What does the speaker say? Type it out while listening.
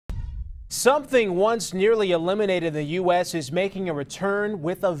Something once nearly eliminated in the U.S. is making a return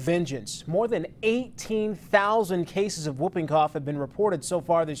with a vengeance. More than 18,000 cases of whooping cough have been reported so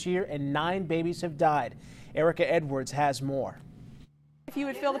far this year, and 9 babies have died. Erica Edwards has more. If you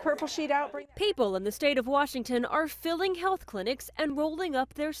would fill the purple sheet out. People in the state of Washington are filling health clinics and rolling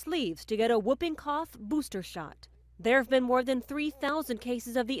up their sleeves to get a whooping cough booster shot. There have been more than 3,000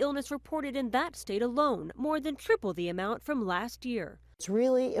 cases of the illness reported in that state alone, more than triple the amount from last year. It's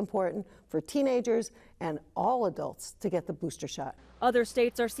really important for teenagers and all adults to get the booster shot. Other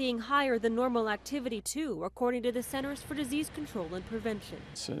states are seeing higher than normal activity too, according to the Centers for Disease Control and Prevention.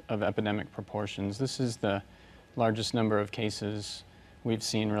 It's of epidemic proportions. This is the largest number of cases we've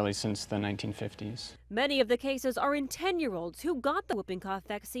seen really since the 1950s. Many of the cases are in 10-year-olds who got the whooping cough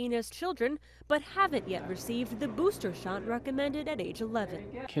vaccine as children but haven't yet received the booster shot recommended at age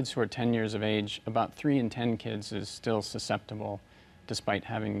 11. Kids who are 10 years of age, about 3 in 10 kids is still susceptible despite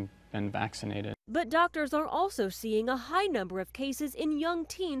having been vaccinated. But doctors are also seeing a high number of cases in young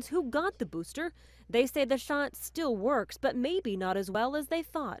teens who got the booster. They say the shot still works, but maybe not as well as they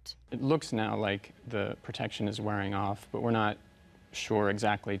thought. It looks now like the protection is wearing off, but we're not sure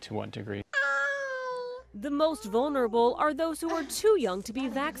exactly to what degree. The most vulnerable are those who are too young to be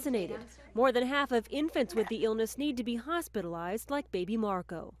vaccinated. More than half of infants with the illness need to be hospitalized, like baby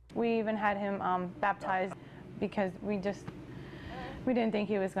Marco. We even had him baptized because we didn't think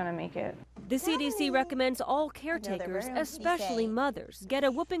he was going to make it. The CDC recommends all caretakers, especially mothers, get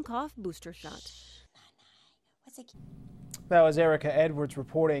a whooping cough booster shot. That was Erica Edwards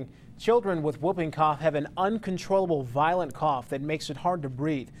reporting. Children with whooping cough have an uncontrollable violent cough that makes it hard to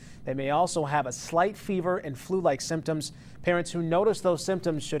breathe. They may also have a slight fever and flu-like symptoms. Parents who notice those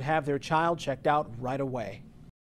symptoms should have their child checked out right away.